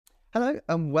Hello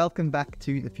and welcome back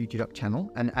to the FutureDoc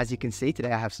channel. And as you can see,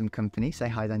 today I have some company. Say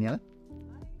hi, Daniela.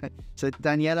 So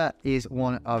Daniela is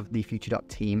one of the FutureDoc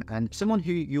team and someone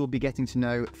who you'll be getting to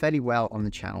know fairly well on the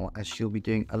channel, as she'll be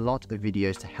doing a lot of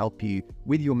videos to help you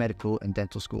with your medical and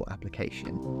dental school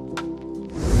application.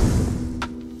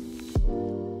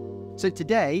 So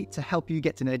today, to help you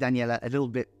get to know Daniela a little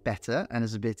bit better and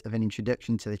as a bit of an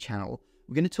introduction to the channel,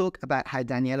 we're going to talk about how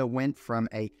Daniela went from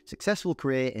a successful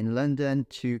career in London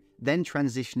to then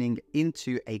transitioning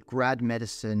into a grad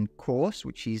medicine course,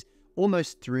 which she's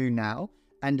almost through now,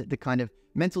 and the kind of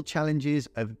mental challenges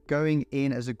of going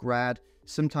in as a grad.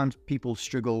 Sometimes people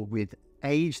struggle with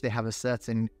age. They have a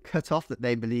certain cutoff that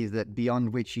they believe that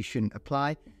beyond which you shouldn't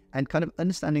apply, and kind of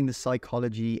understanding the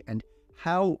psychology and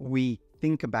how we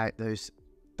think about those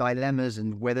dilemmas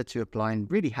and whether to apply and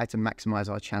really how to maximize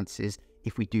our chances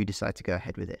if we do decide to go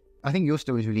ahead with it. I think your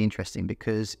story is really interesting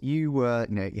because you were,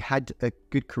 you had a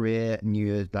good career and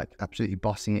you were like absolutely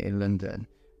bossing it in London.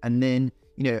 And then,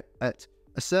 at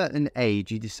a certain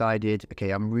age, you decided, okay,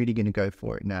 I'm really going to go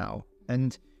for it now.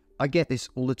 And I get this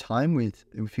all the time with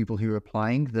people who are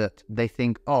applying, that they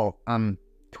think, oh, I'm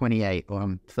 28 or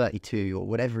I'm 32 or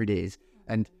whatever it is,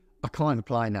 and I can't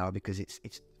apply now because it's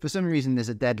for some reason there's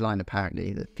a deadline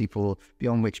apparently that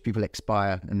beyond which people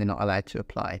expire and they're not allowed to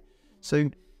apply.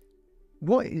 So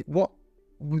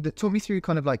talk me through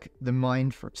kind of like the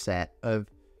mindset of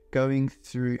going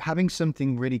through, having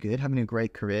something really good, having a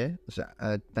great career. So,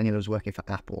 Daniela was working for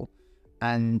Apple,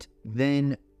 and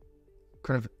then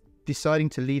kind of deciding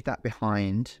to leave that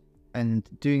behind and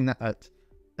doing that at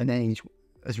an age,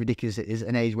 as ridiculous as it is,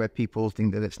 an age where people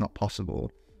think that it's not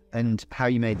possible, and how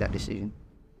you made that decision.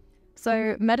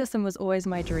 So medicine was always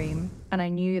my dream, and I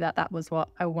knew that that was what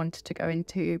I wanted to go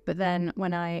into. But then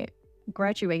when I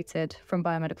graduated from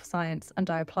biomedical science and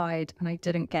I applied and I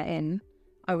didn't get in,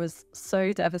 I was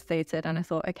so devastated, and I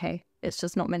thought, okay, it's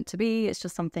just not meant to be. It's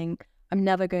just something I'm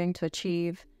never going to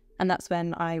achieve. And that's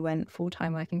when I went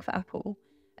full-time working for Apple.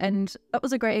 And that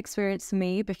was a great experience for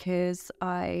me because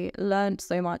I learned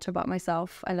so much about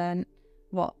myself. I learned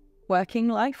what working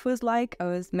life was like. I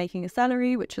was making a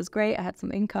salary, which was great. I had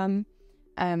some income.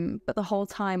 But the whole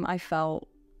time I felt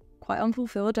quite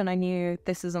unfulfilled, and I knew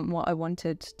this isn't what I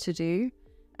wanted to do.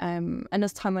 And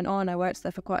as time went on, I worked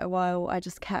there for quite a while. I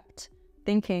just kept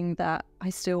thinking that I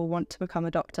still want to become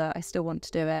a doctor. I still want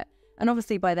to do it. And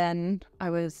obviously by then I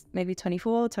was maybe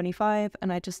 24, 25,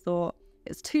 and I just thought,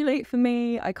 it's too late for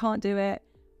me. I can't do it.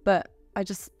 But I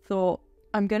just thought,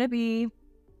 I'm going to be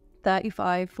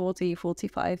 35, 40,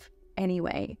 45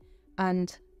 anyway.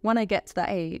 And when I get to that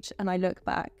age and I look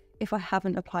back, if I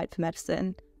haven't applied for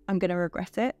medicine, I'm going to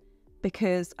regret it,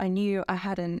 because I knew I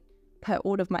hadn't put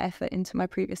all of my effort into my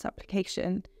previous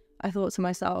application. I thought to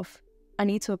myself, I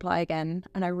need to apply again,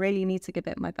 and I really need to give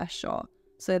it my best shot,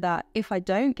 so that if I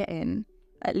don't get in,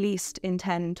 at least in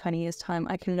 10, 20 years time,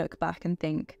 I can look back and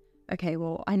think, okay,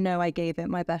 well, I know I gave it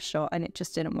my best shot and it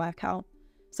just didn't work out.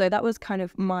 So that was kind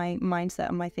of my mindset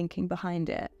and my thinking behind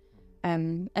it.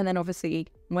 And then obviously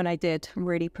when I did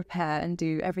really prepare and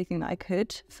do everything that I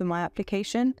could for my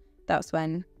application, that's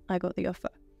when I got the offer.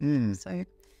 So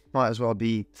might as well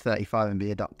be 35 and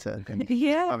be a doctor.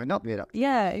 Yeah. I mean, not be a doctor.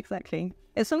 Yeah, exactly.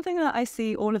 It's something that I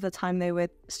see all of the time though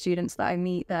with students that I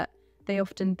meet, that they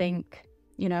often think,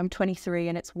 I'm 23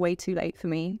 and it's way too late for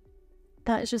me.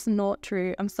 That is just not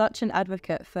true. I'm such an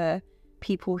advocate for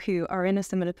people who are in a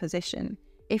similar position.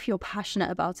 If you're passionate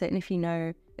about it and if you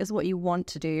know it's what you want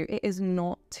to do, it is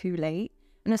not too late.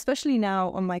 And especially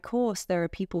now on my course, there are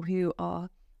people who are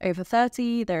over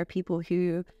 30. There are people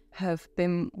who have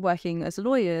been working as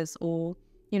lawyers or,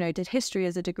 did history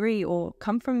as a degree or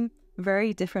come from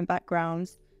very different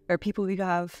backgrounds. There are people who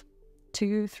have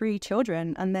 2, 3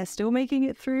 children and they're still making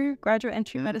it through graduate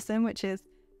entry medicine, which is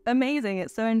amazing.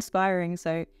 It's so inspiring.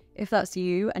 So if that's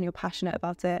you and you're passionate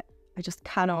about it, I just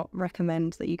cannot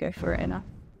recommend that you go for it enough.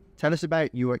 Tell us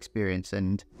about your experience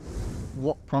and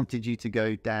what prompted you to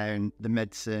go down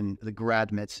the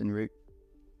grad medicine route.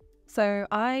 So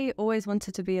I always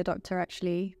wanted to be a doctor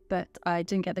actually, but I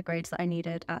didn't get the grades that I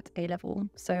needed at A level.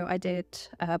 So I did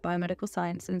biomedical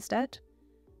science instead.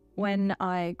 When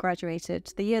I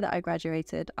graduated, the year that I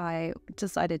graduated, I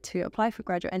decided to apply for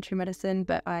graduate entry medicine,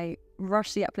 but I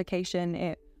rushed the application.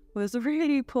 It was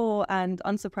really poor and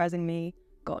unsurprisingly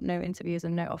got no interviews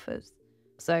and no offers.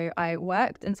 So I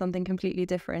worked in something completely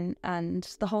different, and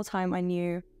the whole time I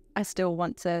knew I still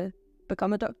want to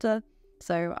become a doctor.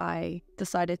 So I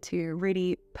decided to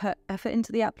really put effort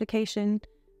into the application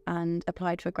and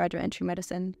applied for graduate entry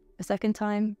medicine a second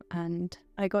time, and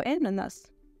I got in, and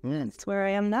that's where I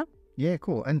am now. Yeah,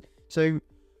 cool. And so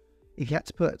if you had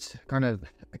to put kind of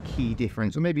a key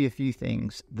difference, or maybe a few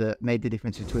things that made the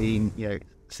difference between,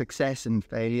 success and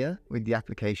failure with the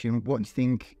application, what do you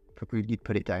think you'd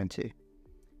put it down to?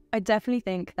 I definitely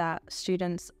think that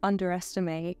students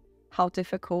underestimate how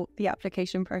difficult the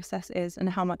application process is and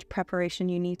how much preparation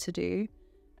you need to do.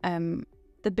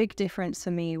 The big difference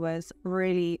for me was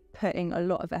really putting a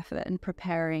lot of effort and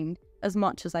preparing as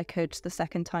much as I could the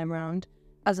second time round,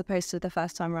 as opposed to the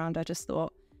first time round. I just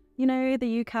thought, the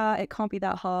UCAT, it can't be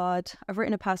that hard. I've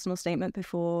written a personal statement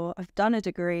before. I've done a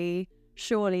degree.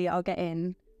 Surely I'll get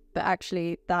in. But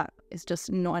actually, that is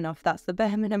just not enough. That's the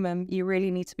bare minimum. You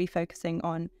really need to be focusing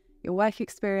on your work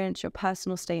experience, your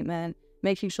personal statement,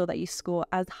 making sure that you score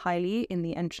as highly in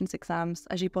the entrance exams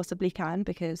as you possibly can,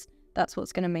 because that's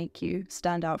what's going to make you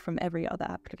stand out from every other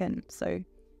applicant. So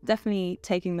definitely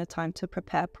taking the time to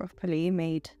prepare properly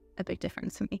made a big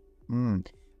difference for me.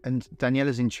 And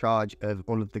Daniela's in charge of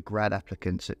all of the grad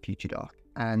applicants at FutureDoc.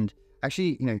 And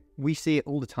actually, we see it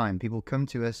all the time. People come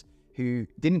to us who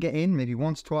didn't get in, maybe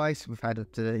once, twice. We've had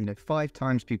up to, 5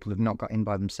 times people have not got in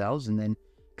by themselves and then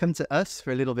come to us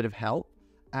for a little bit of help.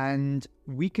 And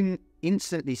we can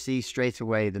instantly see straight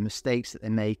away the mistakes that they're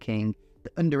making,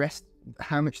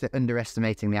 how much they're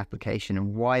underestimating the application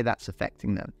and why that's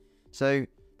affecting them. So,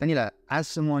 Daniela, as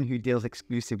someone who deals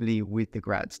exclusively with the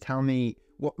grads, tell me,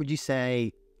 what would you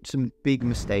say some big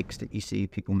mistakes that you see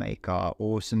people make are,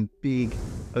 or some big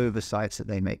oversights that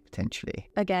they make potentially?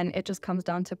 Again, it just comes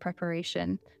down to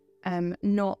preparation,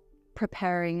 not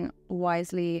preparing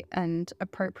wisely and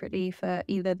appropriately for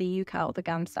either the UCAT or the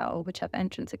GAMSAT or whichever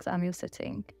entrance exam you're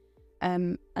sitting.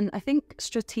 And I think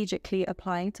strategically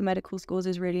applying to medical schools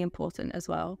is really important as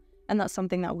well. And that's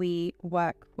something that we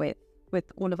work with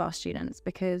all of our students,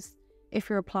 because if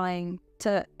you're applying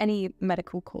to any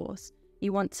medical course,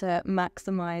 you want to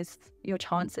maximize your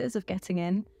chances of getting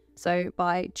in. So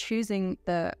by choosing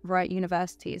the right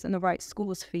universities and the right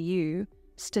schools for you,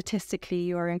 statistically,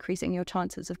 you are increasing your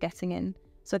chances of getting in.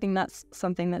 So I think that's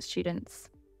something that students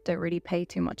don't really pay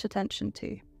too much attention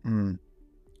to.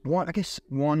 I guess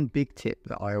one big tip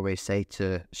that I always say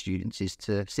to students is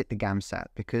to sit the GAMSAT,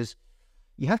 because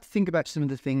you have to think about some of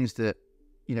the things that,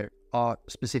 are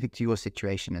specific to your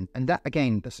situation. And that,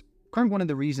 again, that's kind of one of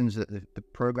the reasons that the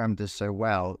program does so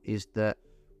well, is that,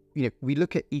 we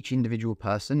look at each individual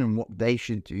person and what they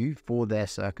should do for their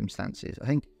circumstances. I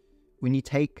think when you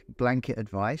take blanket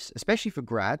advice, especially for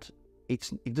grad, it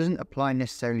doesn't apply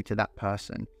necessarily to that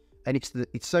person. And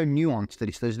it's so nuanced that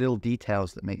it's those little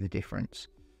details that make the difference.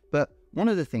 But one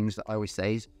of the things that I always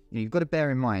say is, you've got to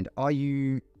bear in mind, can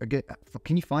you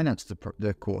finance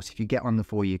the course if you get on the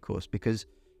 4-year course? Because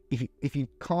if you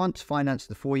can't finance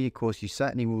the 4-year course, you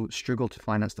certainly will struggle to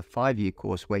finance the 5-year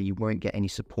course, where you won't get any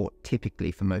support typically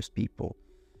for most people.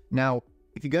 Now,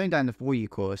 if you're going down the 4-year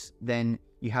course, then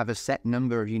you have a set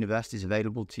number of universities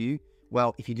available to you.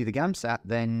 Well, if you do the GAMSAT,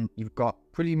 then you've got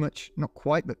pretty much, not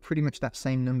quite, but pretty much that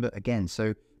same number again.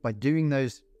 So by doing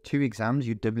those 2 exams,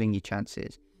 you're doubling your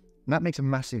chances. And that makes a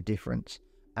massive difference.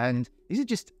 And these are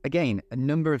just, again, a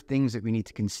number of things that we need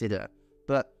to consider.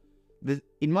 But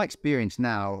in my experience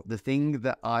now, the thing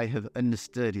that I have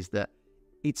understood is that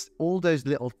it's all those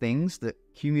little things that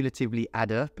cumulatively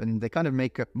add up, and they kind of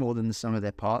make up more than the sum of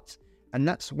their parts. And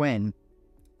that's when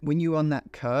you're on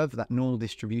that curve, that normal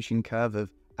distribution curve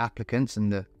of applicants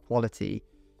and the quality,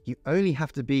 you only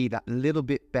have to be that little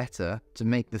bit better to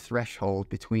make the threshold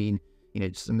between,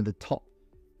 some of the top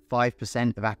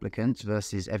 5% of applicants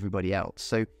versus everybody else.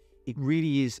 So it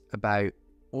really is about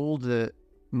all the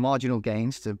marginal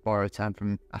gains, to borrow a term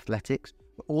from athletics,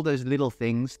 but all those little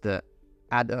things that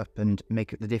add up and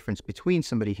make the difference between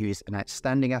somebody who is an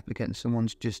outstanding applicant and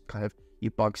someone's just kind of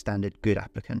your bog standard good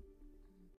applicant.